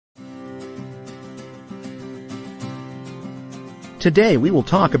Today we will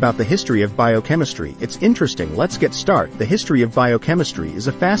talk about the history of biochemistry. It's interesting, let's get started. The history of biochemistry is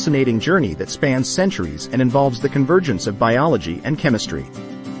a fascinating journey that spans centuries and involves the convergence of biology and chemistry.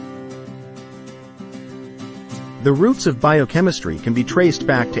 The roots of biochemistry can be traced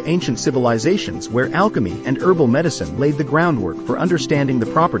back to ancient civilizations where alchemy and herbal medicine laid the groundwork for understanding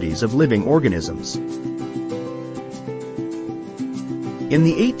the properties of living organisms. In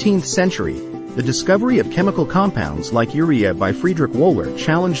the 18th century, the discovery of chemical compounds like urea by Friedrich Wöhler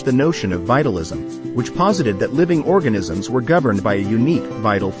challenged the notion of vitalism, which posited that living organisms were governed by a unique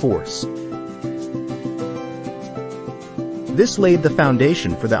vital force. This laid the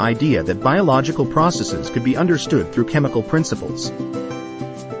foundation for the idea that biological processes could be understood through chemical principles.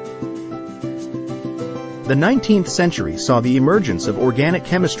 The 19th century saw the emergence of organic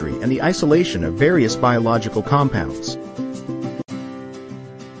chemistry and the isolation of various biological compounds.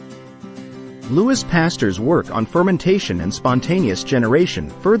 Louis Pasteur's work on fermentation and spontaneous generation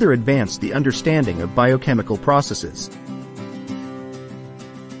further advanced the understanding of biochemical processes.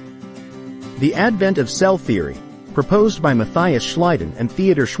 The advent of cell theory, proposed by Matthias Schleiden and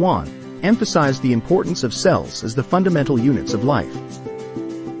Theodor Schwann, emphasized the importance of cells as the fundamental units of life.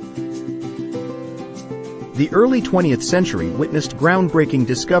 The early 20th century witnessed groundbreaking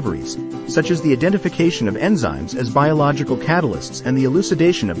discoveries, such as the identification of enzymes as biological catalysts and the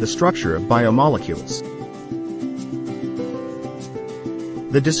elucidation of the structure of biomolecules.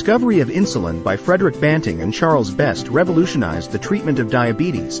 The discovery of insulin by Frederick Banting and Charles Best revolutionized the treatment of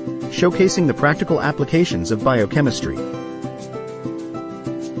diabetes, showcasing the practical applications of biochemistry.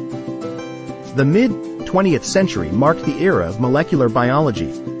 The mid-20th century marked the era of molecular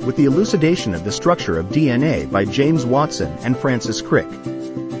biology, with the elucidation of the structure of DNA by James Watson and Francis Crick.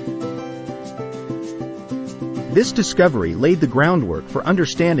 This discovery laid the groundwork for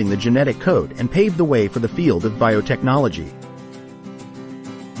understanding the genetic code and paved the way for the field of biotechnology.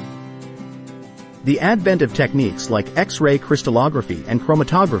 The advent of techniques like X-ray crystallography and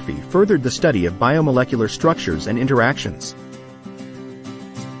chromatography furthered the study of biomolecular structures and interactions.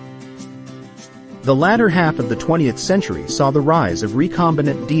 The latter half of the 20th century saw the rise of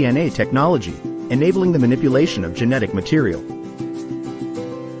recombinant DNA technology, enabling the manipulation of genetic material.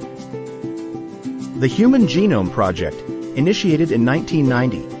 The Human Genome Project, initiated in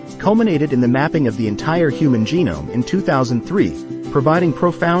 1990, culminated in the mapping of the entire human genome in 2003, providing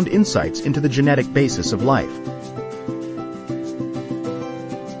profound insights into the genetic basis of life.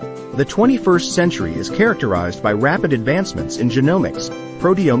 The 21st century is characterized by rapid advancements in genomics,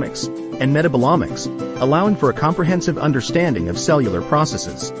 proteomics, and metabolomics, allowing for a comprehensive understanding of cellular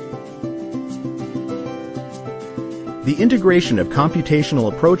processes. The integration of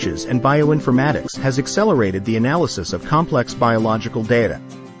computational approaches and bioinformatics has accelerated the analysis of complex biological data.